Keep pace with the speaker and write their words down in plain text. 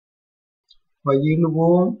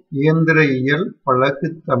பயிலுவோம் இயந்திரவியல்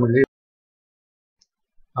பழகுத் தமிழில்!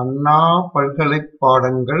 அண்ணா பல்கலைப்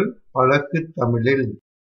பாடங்கள் பழகுத் தமிழில்!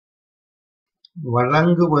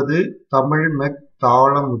 வழங்குவது தமிழ்மெக்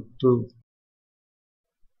தாளமுத்து.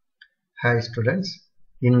 Hi students,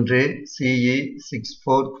 இன்று CE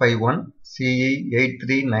 6451, CE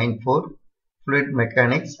 8394 Fluid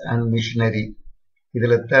Mechanics and Machinery.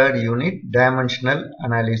 இதில் third unit Dimensional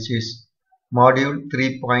Analysis Module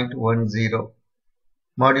 3.10.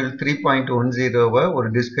 Module 3.10 ஒரு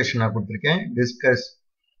டிஸ்கஷனாக கொடுத்துருக்கேன். Discuss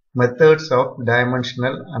methods of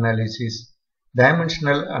dimensional analysis.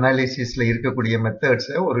 Dimensional அனாலிசிஸில் இருக்கக்கூடிய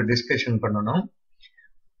மெத்தட்ஸை ஒரு டிஸ்கஷன் பண்ணணும்.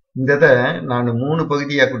 இந்த இதை நான் 3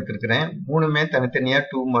 பகுதியாக கொடுத்துருக்கிறேன். 3மே தனித்தனியாக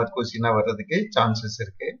 2 மார்க் கொஸ்டினாக வர்றதுக்கு சான்சஸ்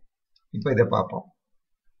இருக்கு. இப்போ இதை பார்ப்போம்.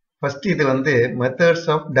 ஃபர்ஸ்ட் இது மெத்தட்ஸ்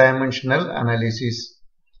ஆஃப் டைமென்ஷனல் அனாலிசிஸ்.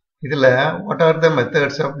 இதில் what are the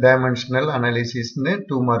methods of dimensional அனாலிசிஸ்னு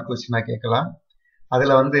 2 mark கொஸ்டினாக கேட்கலாம்.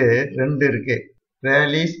 அதில் 2 இருக்கு.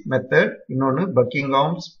 ரேலீஸ் மெத்தட், இன்னொன்று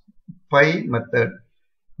பக்கிங்ஹாம்ஸ் பை மெத்தட்.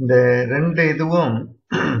 இந்த 2 இதுவும்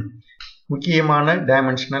முக்கியமான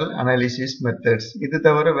டைமென்ஷனல் அனாலிசிஸ் மெத்தட்ஸ். இது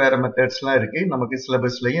தவிர வேற மெத்தட்ஸ்லாம் இருக்கு. நமக்கு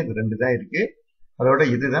சிலபஸ்லையும் இது 2 தான் இருக்கு. அதோட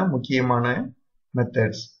இதுதான் முக்கியமான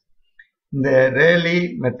மெத்தட்ஸ். இந்த ரேலி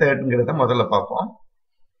மெத்தட்ங்கிறத முதல்ல பார்ப்போம்.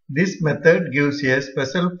 This method gives a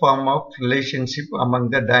special form of relationship among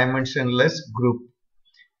the dimensionless group.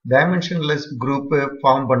 Dimensionless group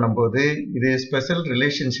form பண்ணும்போது இது ஸ்பெஷல்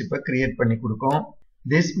ரிலேஷன்ஷிப்பை கிரியேட் பண்ணி கொடுக்கும்.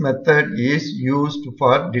 This method is used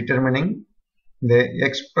for determining the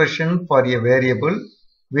expression for a variable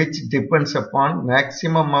which depends upon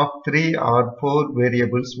maximum of 3 or 4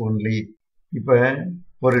 variables only. இப்போ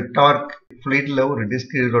ஒரு dark ஃப்ளூயிட்ல ஒரு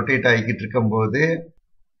disk rotate ஆகிக்கிட்டு இருக்கும்போது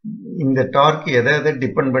இந்த டார்க் எதை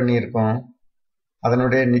டிபெண்ட் பண்ணி இருக்கும்?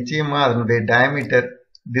 நிச்சயமா அதனுடைய டயமீட்டர்,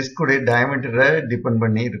 டிஸ்குடைய டயமீட்டரை டிபெண்ட்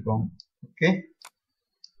பண்ணி இருக்கும். ஓகே,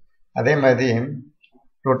 அதே மாதிரி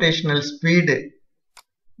ரொட்டேஷனல் ஸ்பீடை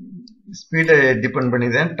டிபெண்ட் பண்ணி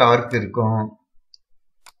தான் டார்க் இருக்கும்.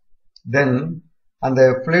 தென் அந்த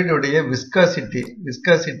ஃப்ளூயிடுடைய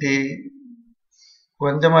விஸ்காசிட்டி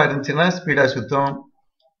கொஞ்சமா இருந்துச்சுன்னா ஸ்பீடா சுத்தும்,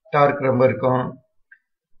 டார்க் ரொம்ப இருக்கும்.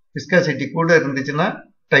 விஸ்காசிட்டி கூட இருந்துச்சுன்னா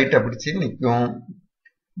டைட்டா பிடிச்சி நிற்கும்.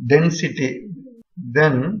 டென்சிட்டி,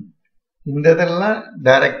 தென் இந்த இதெல்லாம்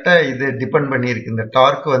டைரக்டா இது டிபெண்ட் பண்ணியிருக்கு. இந்த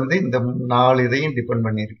டார்க் இந்த 4 இதையும் டிபெண்ட்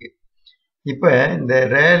பண்ணியிருக்கு. இப்ப இந்த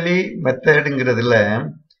ரேலி மெத்தடுங்கிறதுல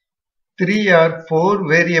 3 or 4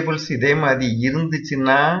 வேரியபிள்ஸ் இதே மாதிரி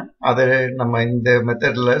இருந்துச்சுன்னா அதை நம்ம இந்த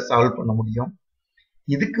மெத்தட்ல சால்வ் பண்ண முடியும்.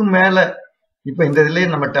 இதுக்கு மேல இப்ப இந்த இதுலயே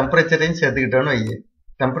நம்ம டெம்பரேச்சரையும் சேர்த்துக்கிட்டோம்னு வையே,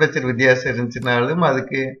 டெம்பரேச்சர் வித்தியாசம் இருந்துச்சுனாலும்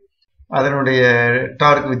அதுக்கு அதனுடைய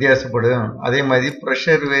டார்க் வித்தியாசப்படும். அதே மாதிரி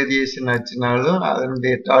ப்ரெஷர் வேரியேஷன் ஆச்சுனாலும்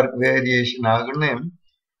அதனுடைய டார்க் வேரியேஷன் ஆகுன்னு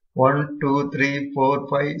 1 2 3 4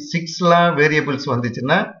 5 6 வேரியபிள்ஸ்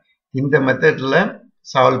வந்துச்சுன்னா இந்த மெத்தட்ல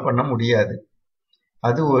சால்வ் பண்ண முடியாது.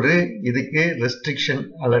 அது ஒரு இதுக்கு ரெஸ்ட்ரிக்ஷன்,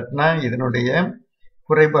 அல்லட்னா இதனுடைய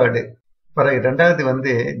குறைபாடு. பிறகு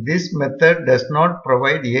ரெண்டாவது this method does not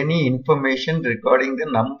provide any information regarding the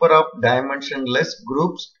number of dimensionless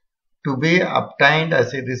groups to be obtained as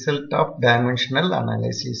a result of dimensional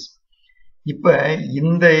analysis. இப்ப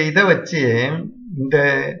இந்த இதை வச்சு இந்த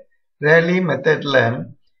ரேலி மெத்தட்ல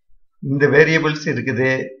இந்த வேரியபிள்ஸ்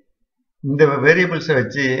இருக்குது. இந்த வேரியபிள்ஸை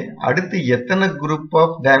வச்சு அடுத்து எத்தனை குரூப்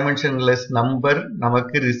ஆஃப் டைமென்ஷன்லெஸ் நம்பர்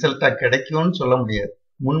நமக்கு ரிசல்ட்டா கிடைக்கும்னு சொல்ல முடியாது,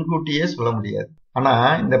 முன்கூட்டியே சொல்ல முடியாது. ஆனா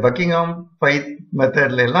இந்த பக்கிங்ஹாம் பை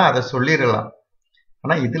மெத்தட்ல எல்லாம் அதை சொல்லிடலாம்.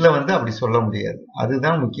 ஆனா இதுல அப்படி சொல்ல முடியாது.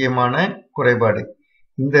 அதுதான் முக்கியமான குறைபாடு.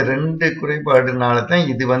 இந்த 2 குறைபாடுனால தான்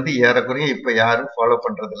இது ஏறக்குறைய இப்ப யாரும் ஃபாலோ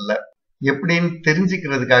பண்றது இல்லை. எப்படின்னு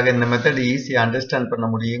தெரிஞ்சுக்கிறதுக்காக, இந்த மெத்தட் ஈஸியா அண்டர்ஸ்டாண்ட் பண்ண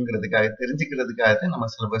முடியுங்கிறதுக்காக, தெரிஞ்சுக்கிறதுக்காக தான் நம்ம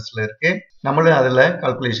சிலபஸ்ல இருக்கு. நம்மளும் அதுல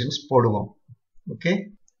கால்குலேஷன்ஸ் போடுவோம். ஓகே,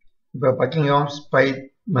 இப்ப பக்கிங்ஹாம் பை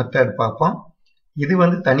மெத்தட் பார்ப்போம். இது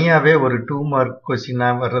தனியாவே ஒரு 2 மார்க்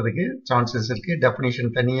கொஸ்டினா வர்றதுக்கு சான்சஸ் இருக்கு.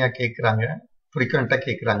 டெஃபினிஷன் தனியா கேட்கறாங்க, ஃப்ரீக்வெண்டா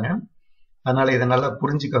கேட்கறாங்க. அதனால இதை நல்லா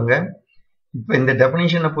புரிஞ்சுக்கோங்க. இப்ப இந்த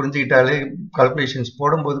டெஃபினிஷனை புரிஞ்சுக்கிட்டாலே கால்குலேஷன்ஸ்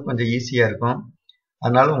போடும்போது கொஞ்சம் ஈஸியா இருக்கும்.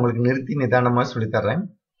 அதனால உங்களுக்கு நிறுத்தி நிதானமா சொல்லித்தர்றேன்.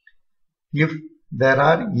 If there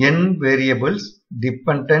are n variables,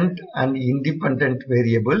 dependent and independent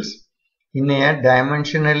variables in a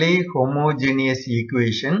dimensionally homogeneous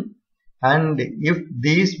equation, and if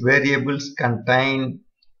these variables contain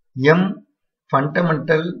m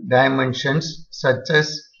fundamental dimensions such as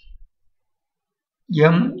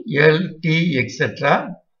m, l, t, etc.,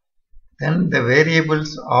 then the variables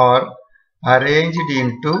are arranged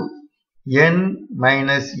into n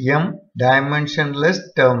minus m dimensionless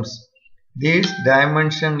terms. These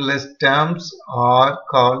dimensionless terms are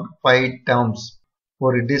called pi terms.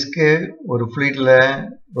 ஒரு disc ஒரு ஃப்ளூயிட்ல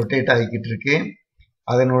rotate ஆகிக்கிட்டு இருக்கு.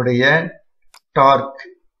 அதனுடைய dark,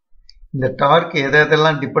 இந்த dark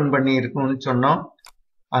எதெல்லாம் depend பண்ணி இருக்கும்னு சொன்னோம்.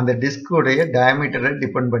 அந்த டிஸ்குடைய டயாமீட்டரை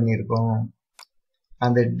டிபெண்ட் பண்ணி இருக்கும்.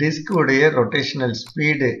 அந்த டிஸ்குடைய ரொட்டேஷனல்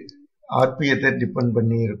ஸ்பீடு ஆர்பிஎத்தை டிபெண்ட்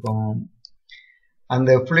பண்ணி இருக்கும்.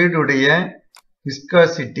 அந்த ஃப்ளூயிடுடைய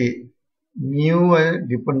விஸ்காசிட்டி மியூவை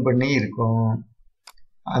டிபெண்ட் பண்ணி இருக்கும்.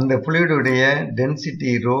 அந்த ஃப்ளூயிடுடைய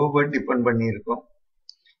டென்சிட்டி ரோவை டிபெண்ட் பண்ணி இருக்கும்.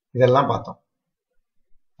 இதெல்லாம் பார்த்தோம்.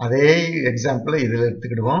 அதே எக்ஸாம்பிள் இதில்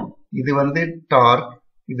எடுத்துக்கிடுவோம். இது வந்து டார்க்.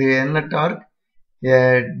 இது என்ன டார்க்?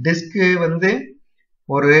 டிஸ்க்கு வந்து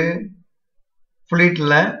ஒரு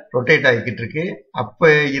ஃப்ளூயிட்ல ரொட்டேட் ஆகிக்கிட்டு இருக்கு. அப்போ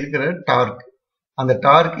இருக்கிற டார்க், அந்த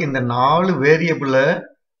டார்க் இந்த 4 வேரியபிளை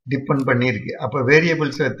டிபெண்ட் பண்ணி இருக்கு. அப்போ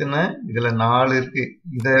வேரியபிள்ஸ் எத்தனை? இதில் 4 இருக்கு.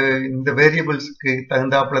 இந்த வேரியபிள்ஸ்க்கு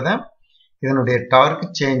தகுந்தாப்புல தான் இதனுடைய டார்க்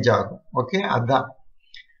சேஞ்ச் ஆகும். ஓகே, அதுதான்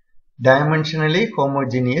dimensionally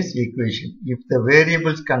homogeneous equation if the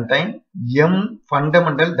variables contain m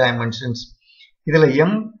fundamental dimensions. இதுல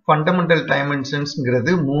m fundamental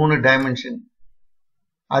dimensionsங்கிறது 3 dimension.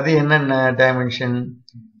 அது என்னென்ன டைமென்ஷன்?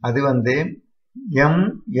 அது வந்து m,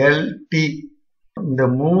 l, t. இந்த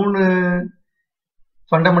 3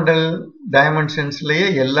 ஃபண்டமெண்டல் டைமென்ஷன்ஸ்லயே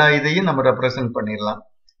எல்லா இதையும் நம்ம ரெப்ரசன்ட் பண்ணிடலாம்.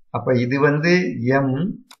 அப்ப இது வந்து m,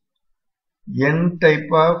 n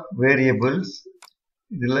type of variables,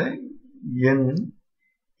 இதுல n,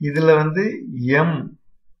 இதுல வந்து m.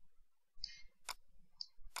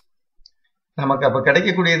 நமக்கு அப்ப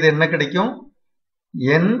கிடைக்கக்கூடியது என்ன கிடைக்கும்?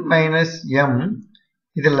 n minus m.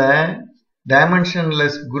 இதுல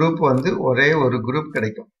டைமென்ஷன்லெஸ் குரூப் வந்து ஒரே ஒரு குரூப்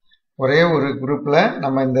கிடைக்கும். ஒரே ஒரு குரூப்ல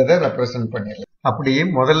நம்ம இந்த இதை ரெப்ரசன்ட் பண்ணிடலாம். அப்படி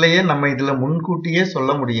முதல்லயே நம்ம இதுல முன்கூட்டியே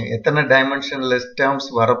சொல்ல முடியும் எத்தனை டைமென்ஷன்லெஸ் டேர்ம்ஸ்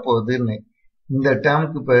வரப்போகுதுன்னு. இந்த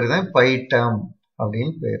டேர்முக்கு பேரு தான் பை டேர்ம்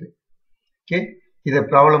அப்படின்னு பேரு. ஓகே, இதை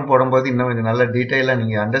ப்ராப்ளம் போடும்போது இன்னும் கொஞ்சம் நல்ல டீட்டெயிலா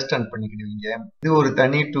நீங்க அண்டர்ஸ்டாண்ட் பண்ணிக்கிடுவீங்க. இது ஒரு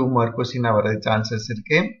தனி 2 மார்க் கொஸ்டினா வர சான்சஸ்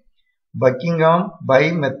இருக்கு. Buckingham by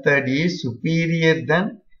method is superior then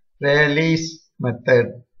ரேலீஸ்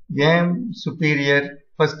method. ஏன் சுப்பீரியர்?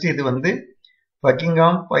 ஃபர்ஸ்ட் இது வந்து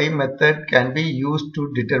Buckingham pi method can be used to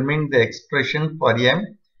determine the expression for a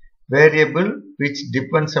variable which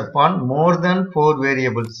depends upon more than 4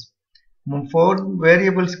 variables. 4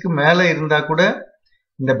 variablesக்கு மேல இருந்தா கூட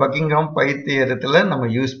இந்த Buckingham pi தியரத்துல நம்ம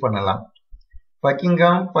use பண்ணலாம்.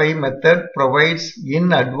 Buckingham pi method provides in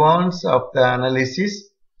advance of the analysis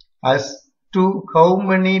as to how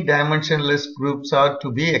many dimensionless groups are to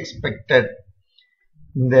be expected.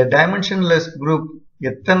 இந்த dimensionless group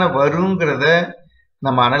எத்தனை வருங்கிறத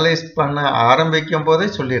நம்ம analyse பண்ண ஆரம்பிக்கும் போதே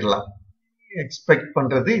சொல்லிடலாம். எக்ஸ்பெக்ட்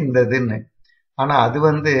பண்றது இந்த இதுன்னு. ஆனா அது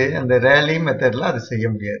வந்து அந்த ரேலி மெத்தட்ல அது செய்ய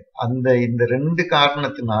முடியாது. இந்த 2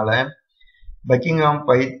 காரணத்தினால Buckingham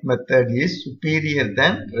by method is superior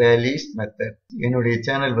then ரேலிஸ் method. என்னுடைய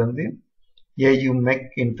சேனல் வந்து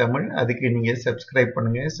AUmech-in-tamil. அதுக்கு நீங்க சப்ஸ்கிரைப்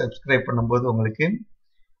பண்ணுங்க. சப்ஸ்கிரைப் பண்ணும்போது உங்களுக்கு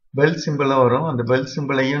பெல் சிம்பிளும் வரும். அந்த பெல்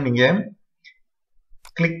சிம்பிளையும் நீங்க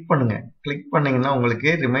கிளிக் பண்ணுங்க. கிளிக் பண்ணீங்கன்னா உங்களுக்கு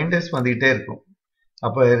ரிமைண்டர்ஸ் வந்துகிட்டே இருக்கும்.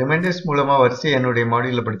 அப்போ ரிமைண்டர்ஸ் மூலமா வரிசை என்னுடைய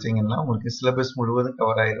மாடியூலில் படிச்சீங்கன்னா உங்களுக்கு சிலபஸ் முழுவதும்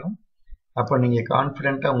கவர் ஆயிடும். அப்போ நீங்கள்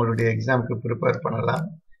கான்ஃபிடென்ட்டாக உங்களுடைய எக்ஸாமுக்கு ப்ரிப்பேர் பண்ணலாம்.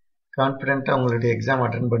 கான்ஃபிடென்ட்டாக உங்களுடைய எக்ஸாம்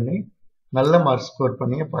அட்டன் பண்ணி நல்ல மார்க் ஸ்கோர்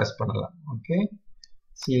பண்ணி பாஸ் பண்ணலாம். Okay,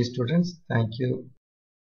 see you students. Thank you.